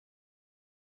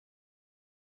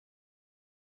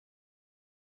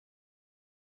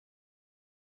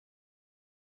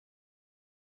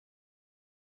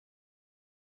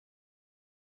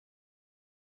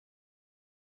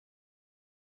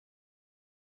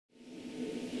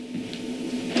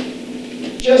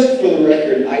Just for the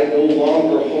record, I no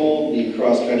longer hold the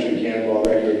cross-country cannonball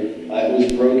record. It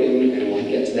was broken, and we'll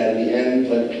get to that at the end,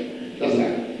 but it doesn't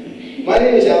matter. My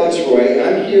name is Alex Roy, and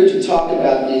I'm here to talk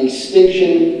about the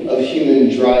extinction of human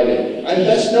driving. I'm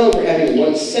best known for having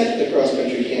once set the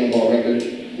cross-country cannonball record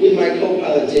with my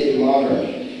co-pilot David Moth.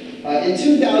 In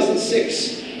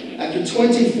 2006, after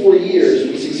 24 years,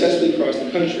 we successfully crossed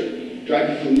the country,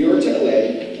 driving from New York to LA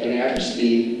at an average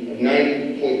speed of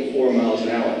 90.4 miles an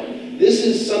hour. This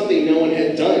is something no one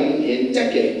had done in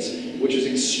decades, which was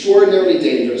extraordinarily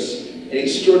dangerous and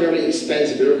extraordinarily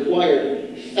expensive. It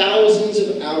required thousands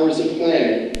of hours of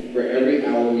planning for every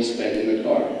hour we spent in the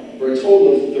car, for a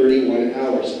total of 31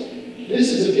 hours.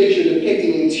 This is a picture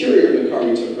depicting the interior of the car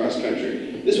we took cross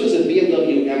country. This was a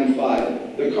BMW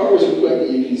M5. The car was equipped,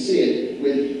 and you can see it,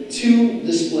 with 2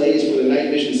 displays for the night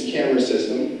mission's camera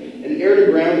system, an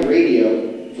air-to-ground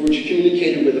radio for which you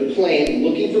communicated with a plane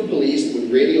looking for police that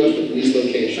would radio us to police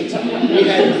locations. We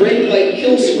had brake light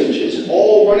kill switches,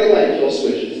 all running light kill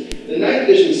switches. The night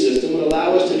vision system would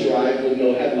allow us to drive with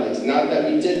no headlights. Not that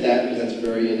we did that, because that's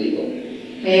very illegal.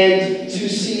 And to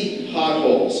see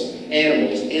potholes,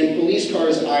 animals, and police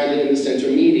cars idling in the center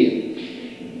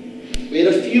median. We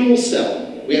had a fuel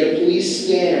cell. We had a police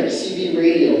scanner, CB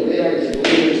radio, radars,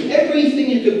 everything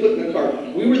you could put in a car.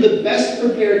 We were the best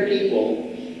prepared people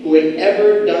who had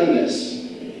ever done this,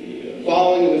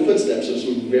 following in the footsteps of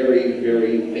some very,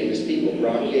 very famous people,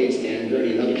 Brock Yates, Stanford,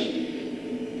 and others.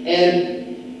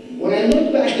 And when I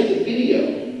look back at the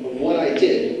video of what I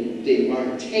did, David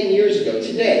Moth, 10 years ago,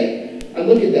 today, I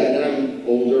look at that and I'm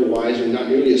older, wiser, not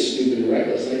nearly as stupid and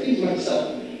reckless, and I think to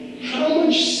myself, how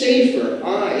much safer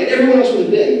I and everyone else would have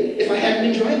been if I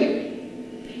hadn't been driving.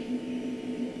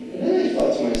 And then I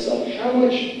thought to myself, how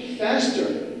much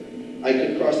faster I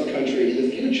could cross the country in the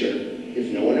future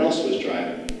if no one else was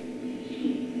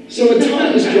driving. So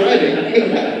autonomous driving,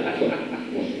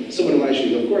 someone in my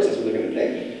shoes, of course that's what they're going to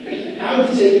take. How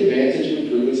to take advantage of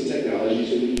improvements in technology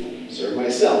to serve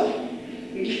myself.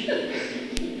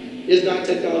 Is not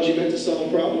technology meant to solve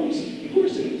problems? Of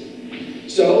course it is.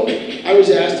 So I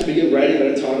was asked to begin writing on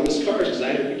autonomous cars because I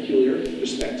had a peculiar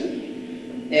perspective.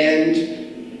 And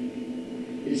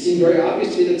it seemed very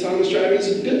obvious to me that autonomous driving is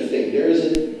a good thing. There is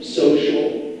a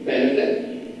social benefit.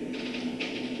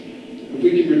 If we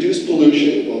could reduce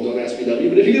pollution, well, don't ask VW,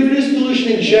 but if you could reduce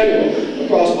pollution in general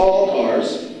across all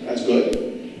cars, that's good.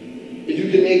 If you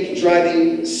can make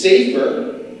driving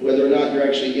safer, whether or not you're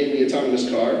actually in the autonomous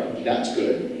car, that's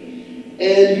good.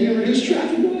 And if you can reduce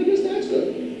traffic, well, I guess that's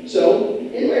good. So,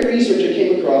 in my research, I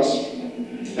came across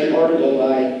an article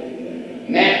by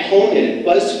Matt Honan at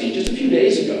BuzzFeed just a few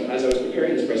days ago as I was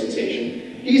preparing this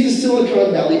presentation. He's the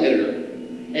Silicon Valley editor,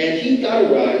 and he got a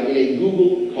ride in a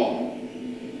Google car.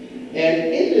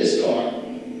 And in this car,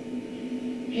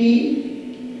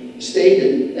 he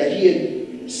stated that he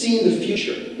had seen the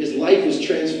future. His life was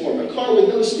transformed. A car with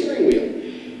no steering wheel.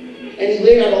 And he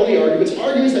laid out all the arguments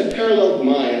that paralleled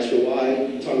mine as for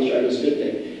why autonomous driving was a good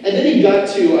thing. And then he got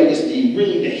to, I guess, the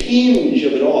hinge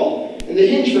of it all. And the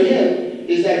hinge for him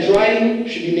is that driving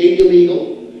should be made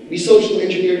illegal, be socially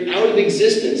engineered out of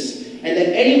existence, and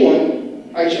that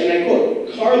anyone, and I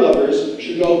quote, car lovers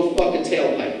should go fuck a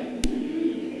tailpipe.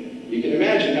 You can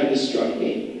imagine how this struck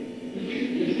me.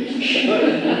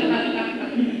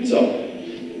 So,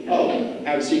 I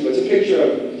have a sequence, a picture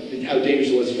of how dangerous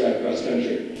it was to drive across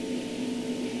country.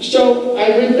 So I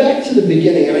went back to the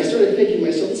beginning and I started thinking to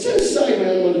myself, set aside my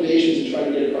own motivations to try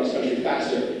to get across country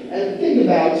faster and think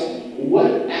about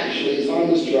what actually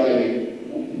autonomous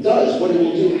driving does, what it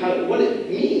will do, what it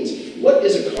means. What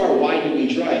is a car? Why do we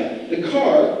drive? The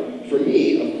car, for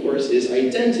me, of course, is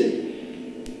identity.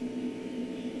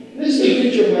 This is a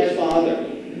picture of my father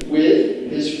with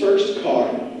his first car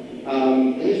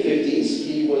in the 50s.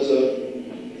 He was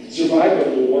a survivor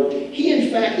of the war. He, in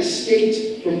fact,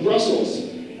 escaped from Brussels.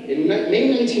 In May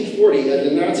 1940, as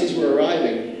the Nazis were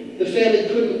arriving, the family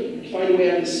couldn't find a way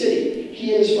out of the city.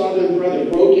 He and his father and brother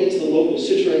broke into the local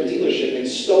Citroën dealership and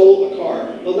stole a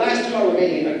car. The last car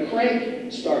remaining, a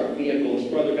crank start vehicle. His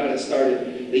brother got it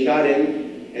started. They got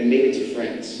in and made it to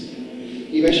France.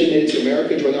 He eventually made it to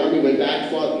America, joined the army, went back,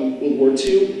 fought in World War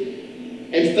II,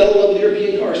 and fell in love with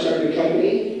European cars, started a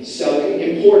company selling,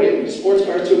 importing sports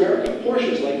cars to America,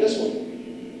 Porsches like this one.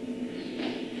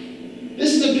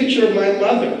 This is a picture of my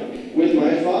mother with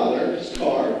my father's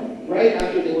car right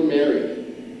after they were married.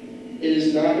 It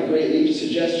is not a great leap to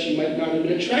suggest she might not have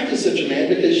been attracted to such a man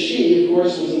because she, of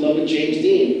course, was in love with James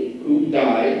Dean, who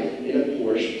died in a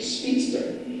Porsche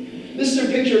Speedster. This is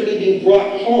a picture of me being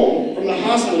brought home from the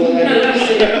hospital and I heard her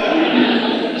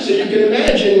sing. So you can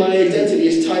imagine my identity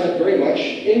is tied up very much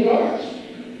in cars.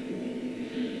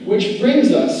 Which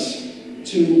brings us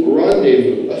to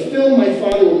Rendezvous, a film my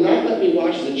father would not let me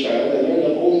watch as a child. I learned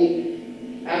of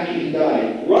only after he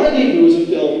died. Rendezvous is a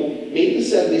film made in the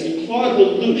 70s. Claude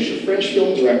Lelouch, a French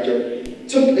film director,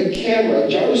 took a camera,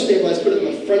 gyro-stabilized, put it in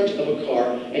the front of a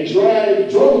car, and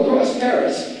drove across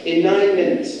Paris in 9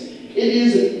 minutes. It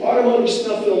is an automotive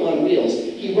snuff film on wheels.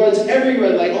 He runs every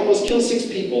red light, almost kills 6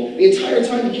 people. The entire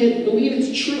time, you can't believe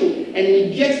it's true. And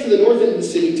he gets to the north end of the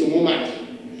city, to Montmartre.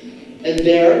 And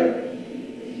there,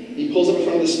 he pulls up in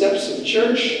front of the steps of the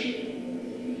church.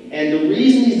 And the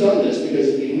reason he's done this,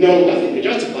 because we know nothing to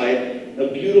justify it,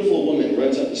 a beautiful woman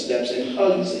runs up the steps and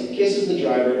hugs and kisses the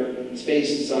driver. His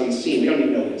face is on scene. We don't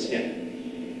even know it's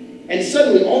him. And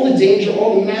suddenly, all the danger,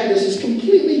 all the madness is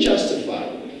completely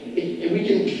justified.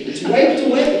 It's wiped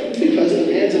away because of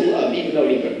the man's in love, even though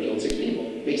he could have killed 6 people.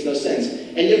 It makes no sense.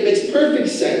 And yet it makes perfect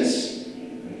sense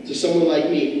to someone like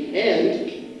me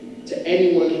and to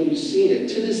anyone who's seen it.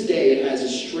 To this day, it has a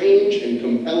strange and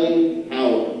compelling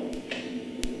power.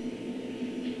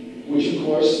 Which, of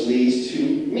course, leads to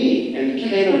me and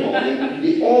Cannonball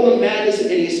and all the madness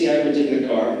and idiocy I ever did in a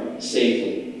car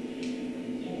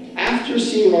safely. After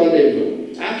seeing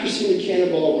Rendezvous, after seeing the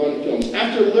Cannonball Run films,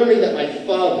 after learning that my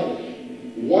father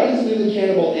wanted to do the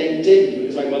Cannonball and didn't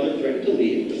because my mother threatened to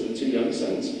leave because of the 2 young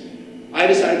sons, I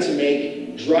decided to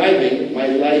make driving my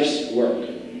life's work.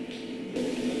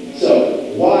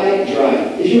 So, why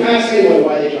drive? If you ask anyone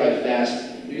why they drive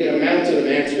fast, you get a mountain of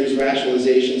answers,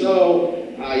 rationalizations. Oh,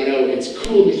 you know, it's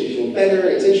cool, makes me feel better,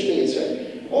 it's interesting, it's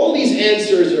all these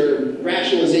answers or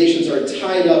rationalizations are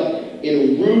tied up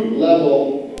in root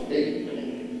level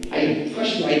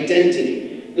questions of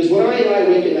identity. Because when I lie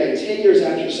awake at night, 10 years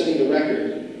after setting the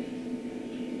record,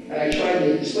 and I tried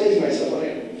to explain to myself,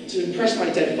 to impress my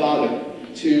dead father,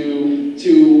 you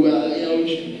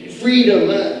know, freedom,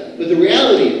 but the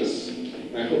reality is,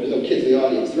 and I hope there's no kids in the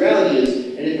audience, the reality is,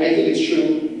 and I think it's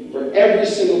true for every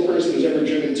single person who's ever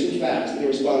driven too fast and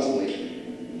irresponsibly,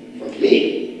 for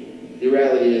me, the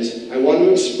reality is, I want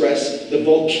to express the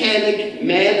volcanic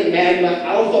magma,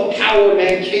 alpha power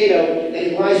Mankato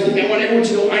that lies within me. I want everyone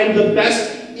to know I am the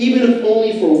best, even if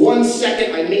only for 1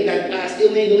 second I made that pass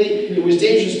illegally. It was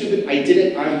dangerous, stupid. I did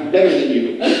it. I'm better than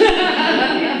you.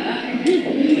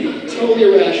 Totally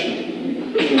irrational.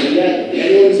 And yet,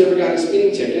 anyone who's ever gotten a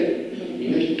speeding ticket,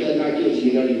 even if you pled not guilty,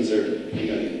 you know you deserve it. You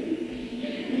know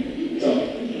you. So.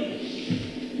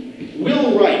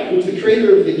 Will Wright, who's the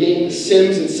creator of the game The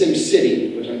Sims and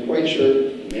SimCity, which I'm quite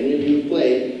sure many of you have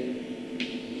played,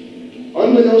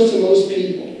 unbeknownst to most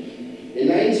people, in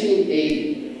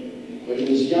 1980, when he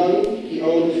was young, he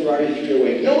owned a Ferrari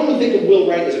 308. No one would think of Will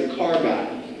Wright as a car guy.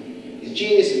 He's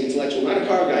genius and intellectual, not a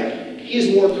car guy. He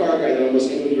is more car guy than almost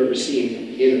anyone you've ever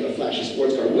seen in a flashy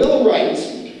sports car. Will Wright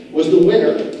was the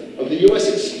winner of the US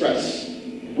Express,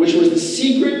 which was the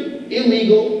secret,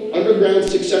 illegal, underground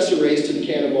successor race to the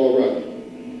Cannonball Run.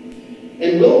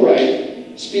 And Will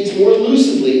Wright speaks more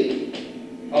lucidly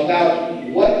about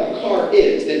what a car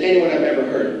is than anyone I've ever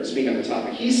heard speak on the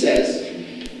topic. He says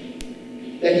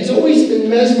that he's always been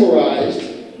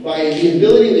mesmerized by the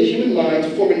ability of the human mind to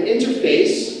form an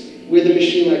interface with a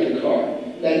machine like a car.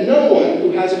 That no one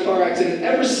who has a car accident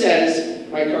ever says,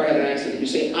 my car had an accident. You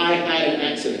say, I had an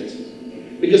accident.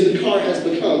 Because the car has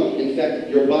become, in fact,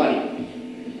 your body.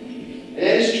 And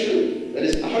that is true. That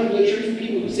is 100% true for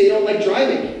people who say they don't like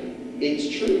driving. It's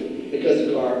true, because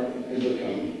the car has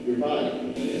become your body.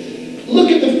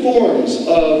 Look at the forms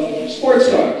of sports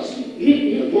cars.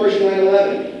 The Porsche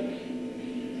 911.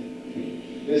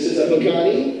 This is a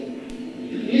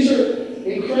Bugatti. These are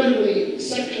incredibly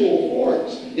sexual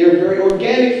forms. They're very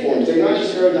organic forms. They're not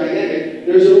just aerodynamic.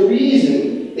 There's a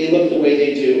reason they look the way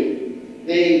they do.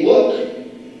 They look,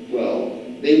 well,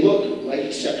 they look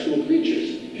like sexual creatures.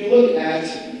 If you look at,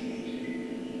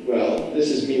 well,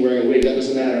 this is me wearing a wig, that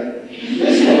doesn't matter.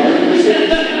 This car,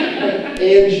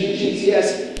 AMG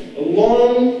GTS, a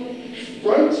long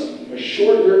front, a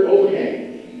short rear overhang.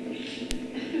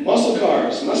 Muscle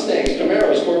cars, Mustangs,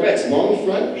 Camaros, Corvettes, long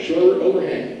front, short rear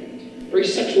overhang. Very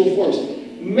sexual forms.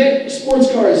 Sports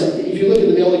cars, if you look at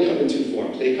them, they only come in 2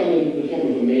 forms. They come in the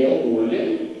form of a male or a woman.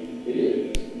 They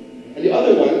do. And the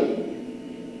other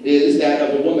one is that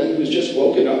of a woman who's just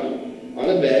woken up on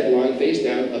a bed, lying face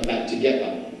down, about to get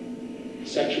up.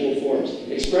 Sexual forms,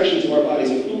 expressions of our bodies,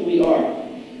 of who we are,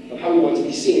 of how we want to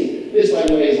be seen. This, by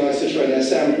the way, is my Citroen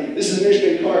SM. This is an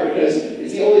interesting car because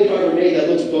it's the only car ever made that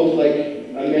looks both like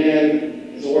a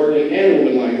man, his organ, and a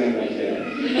woman lying down right there.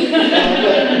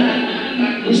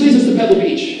 Which leads us to Pebble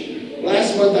Beach.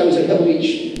 Last month I was at Pebble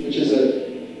Beach, which is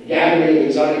a gathering of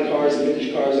exotic cars and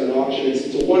vintage cars at an auction.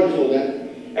 It's a wonderful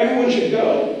event. Everyone should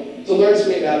go to learn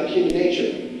something about human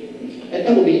nature. at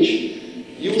Pebble Beach,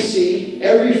 you will see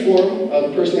every form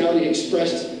of personality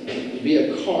expressed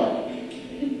via car.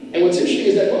 And what's interesting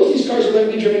is that most of these cars are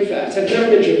meant to be driven fast, have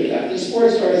never been driven fast. These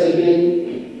sports cars have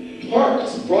been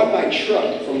parked, brought by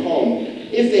truck from home.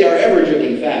 If they are ever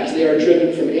driven fast, they are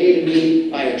driven from A to B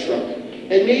by a truck.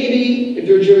 And maybe if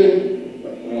they're driven,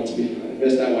 well, I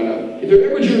messed that one up. If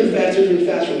they're ever driven fast, they're driven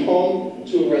fast from home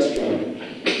to a restaurant.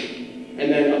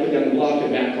 And then up and down the block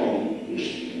and back home.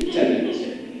 10 minutes.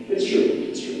 It's true,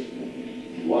 it's true.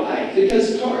 Why?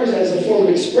 Because cars as a form of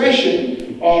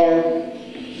expression are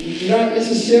not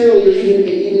necessarily or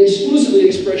even exclusively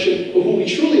expression of who we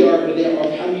truly are, but they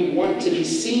are how we want to be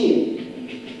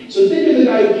seen. So think of the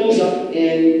guy who pulls up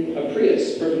in a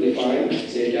Prius, perfectly fine,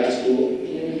 say a gas cool,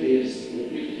 yeah, Prius.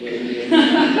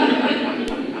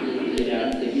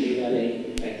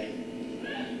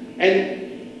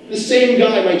 And the same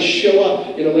guy might show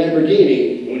up in a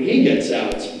Lamborghini. When he gets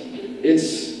out,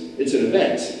 it's an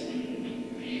event.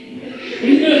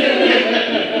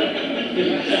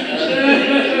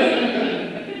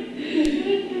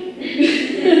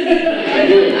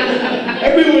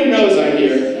 Everyone knows I'm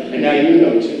here, and now you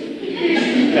know too.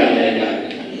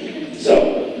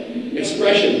 So,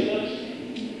 expression.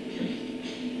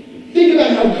 Think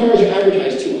about how cars are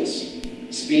advertised to us.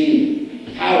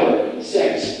 Speed, power,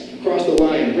 sex, cross the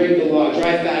line, break the law,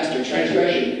 drive faster,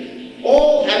 transgression.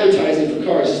 All advertising for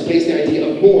cars is based on the idea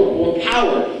of more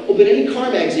power. Open any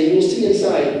car magazine, you will see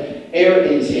inside air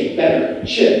intake, better,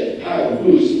 chip, power,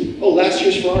 boost. Oh, last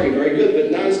year's Ferrari, very good,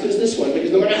 but not as good as this one,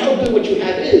 because no matter how good what you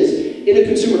have is, in a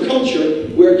consumer culture,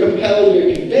 we're compelled,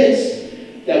 we're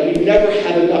convinced that we never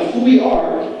have enough. Who we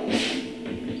are,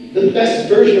 the best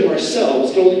version of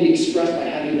ourselves, can only be expressed by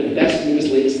having the best, newest,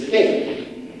 latest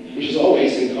thing, which is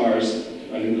always in cars,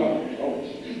 a new car, always.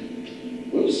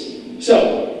 Whoops.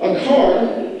 So, a car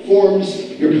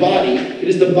forms your body. It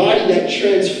is the body that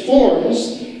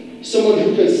transforms someone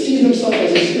who sees himself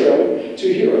as a zero to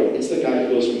a hero. It's the guy who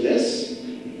goes from this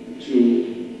to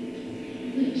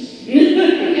this.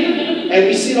 And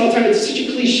we see it all the time. It's such a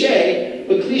cliche,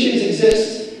 but cliches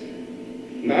exist,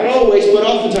 not always, but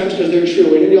oftentimes because they're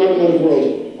true. And in the automotive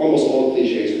world, almost all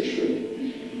cliches are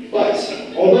true. But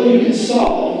although you can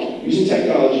solve, using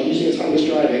technology, using autonomous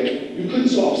driving, you couldn't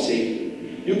solve safety.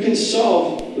 You can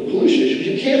solve the pollution issue, but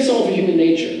you can't solve the human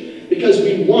nature. Because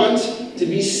we want to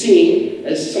be seen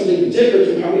as something different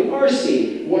from how we are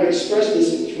seen. We want to express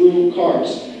this through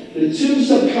cars. The two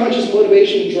subconscious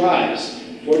motivation drives,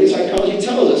 Freudian psychology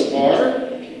tells us, are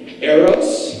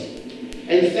EROS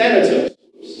and THANATOS.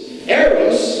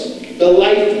 EROS, the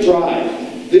life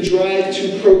drive, the drive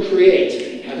to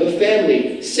procreate, have a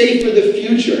family, save for the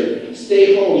future,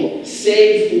 stay home,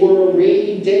 save for a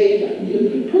rainy day, gotta be a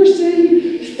good person.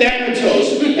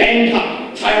 THANATOS,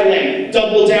 Bangkok, Thailand,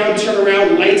 double down, turn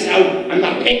around, lights out, I'm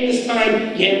not paying this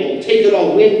time, gamble, take it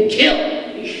all, win, kill.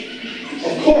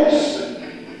 Of course,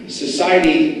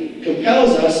 society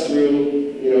compels us through,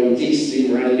 decency,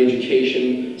 morality,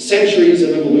 education, centuries of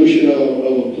evolution of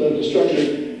a political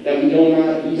structure that we don't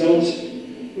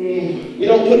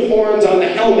put horns on the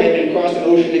helmet and cross the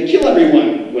ocean and kill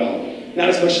everyone. Well, not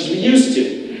as much as we used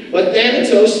to. But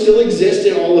Thanatos still exists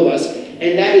in all of us,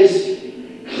 and that is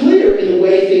clear in the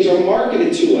way things are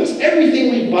marketed to us.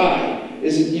 Everything we buy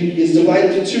is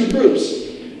divided into two groups.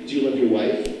 Do you love your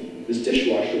wife? This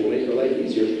dishwasher will make her life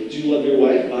easier. Do you love your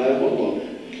wife? Buy a Volvo.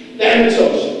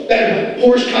 Thanatos, that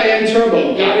Porsche Cayenne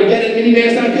Turbo, gotta get it,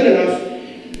 minivan's not good enough.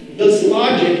 This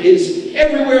logic is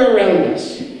everywhere around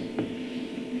us.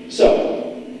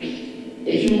 So,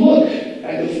 if you look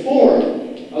at the form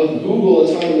of Google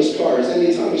autonomous cars, and the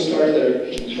autonomous cars that are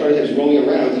cars that's rolling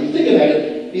around, you think about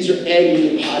it, these are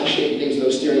egg and pod-shaped things with no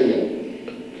steering wheel.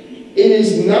 It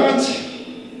is not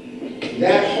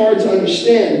that hard to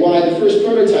understand why the first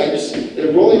prototypes that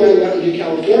are rolling around Mountain View,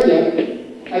 California,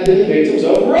 have been the victims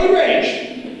of road rage.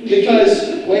 Because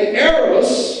when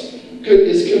EROS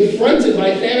is confronted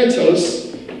by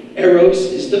Thanatos, EROS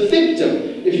is the victim.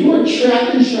 If you are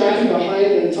trapped in traffic behind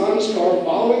an autonomous car,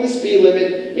 following the speed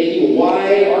limit, making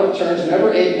wide arc turns,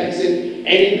 never apexing,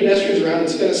 any pedestrians around,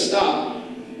 it's going to stop.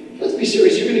 Let's be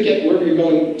serious, you're going to get wherever you're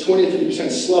going 20 to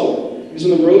 50% slower. Because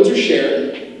when the roads are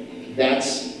shared,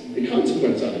 that's the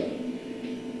consequence of it.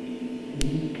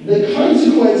 The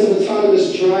consequence of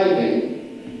autonomous driving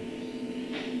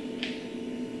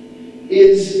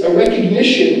is a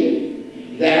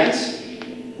recognition that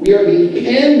we are being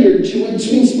pandered to, it's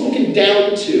being spoken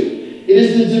down to. It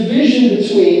is the division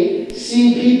between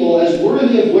seeing people as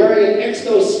worthy of wearing an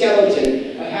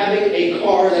exoskeleton, of having a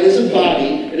car that is a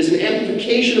body, that is an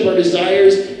amplification of our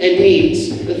desires and needs,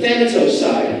 the Thanatos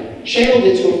side, channeled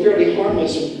into a fairly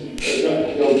harmless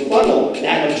funnel,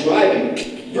 that of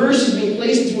driving, versus being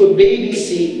placed into a baby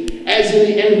seat as in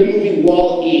the end of the movie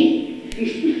Wall-E.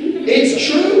 It's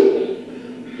true.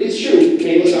 It's true. I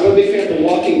mean, listen, I'm a big fan of The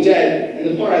Walking Dead, and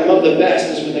the part I love the best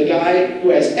is with the guy who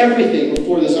has everything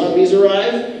before the zombies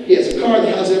arrive. He has a car,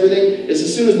 the house, everything. It's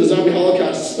as soon as the zombie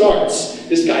holocaust starts,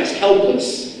 this guy's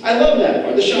helpless. I love that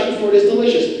part. The shot before it is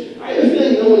delicious. I have a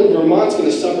feeling no one in Vermont's going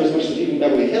to suffer as much as the people in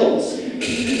Beverly Hills.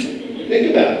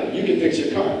 Think about it. You can fix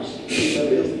your cars.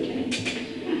 Beverly Hills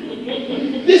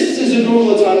can't. This is a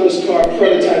normal autonomous car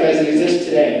prototype as it exists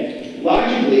today.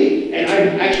 Logically, and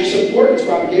I actually support its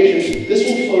propagation, this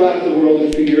will flow out of the world in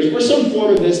a few years, or some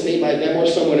form of this made by them or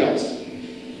someone else.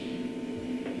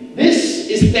 This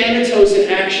is Thanatos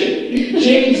in action.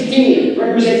 James Dean,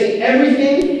 representing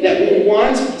everything that we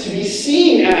want to be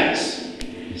seen as.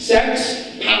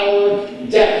 Sex, power,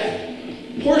 death.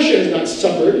 Porsche has not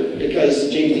suffered because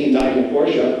James Dean died in a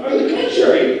Porsche. On the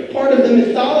contrary, part of the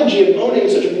mythology of owning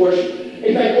such a Porsche,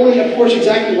 in fact, owning a Porsche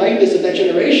exactly like this of that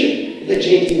generation, that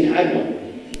James Dean had one.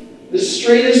 The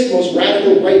straightest, most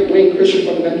radical, right-wing Christian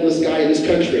fundamentalist guy in this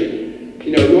country.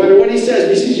 You know, no matter what he says,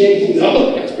 we see James Dean's,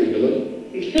 oh, that's pretty good looking.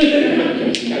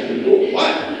 That's pretty cool.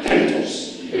 What?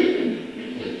 Thanatos.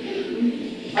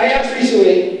 I asked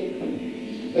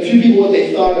recently a few people what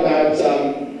they thought about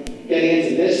getting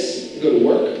into this to go to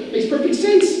work. Makes perfect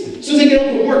sense. As soon as they get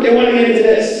home from work, they want to get into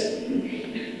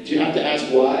this. Do you have to ask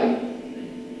why?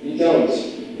 You don't.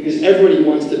 Because everybody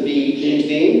wants to be James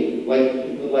Dean,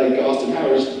 like Austin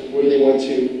Powers, where they want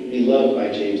to be loved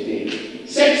by James Dean.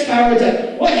 Sex, power,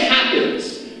 death. What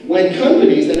happens when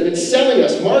companies that have been selling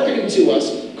us, marketing to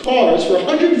us, cars for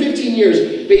 115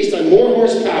 years based on more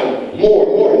horsepower,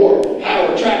 more,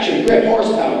 power, traction, grip,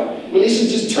 horsepower, when these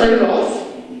things just turn it off?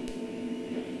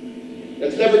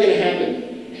 That's never going to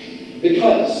happen.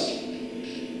 Because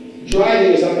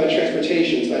driving is not about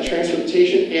transportation, it's about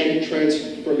transportation and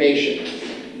transformation.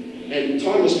 And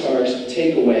autonomous cars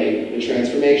take away the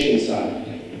transformation side.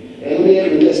 And let me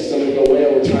end with this, because I'm going to go way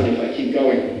over time if I keep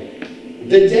going.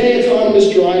 The day autonomous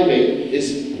driving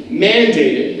is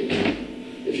mandated,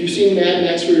 if you've seen Mad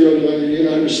Max for your own younger, you're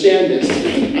going to understand this.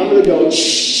 I'm going to go,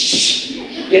 shh,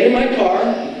 get in my car,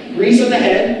 grease on the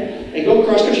head, and go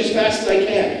cross country as fast as I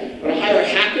can. I'm going to hire a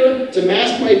hacker to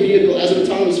mask my vehicle as an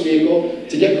autonomous vehicle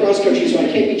to get cross country so I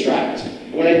can't be tracked.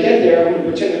 When I get there, I'm going to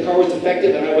pretend the car was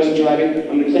defective and I wasn't driving.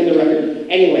 I'm going to claim the record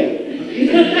anyway.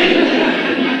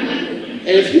 And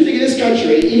if you think in this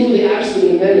country, even with the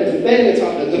absolute amendment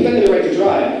defending the right to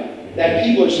drive, that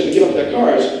people are just going to give up their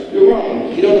cars, you're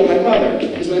wrong. You don't know my mother,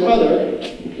 because my mother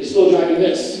is still driving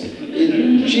this.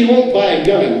 She won't buy a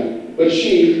gun, but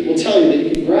she will tell you that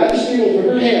you can grab the steering wheel from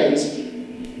her hands,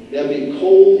 they'll be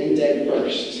cold and dead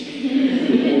first.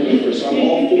 So I'm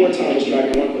all for autonomous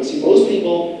driving. I want to see most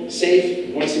people safe.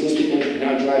 I want to see most people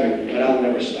not driving, but I'll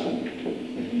never stop.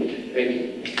 Thank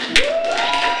you.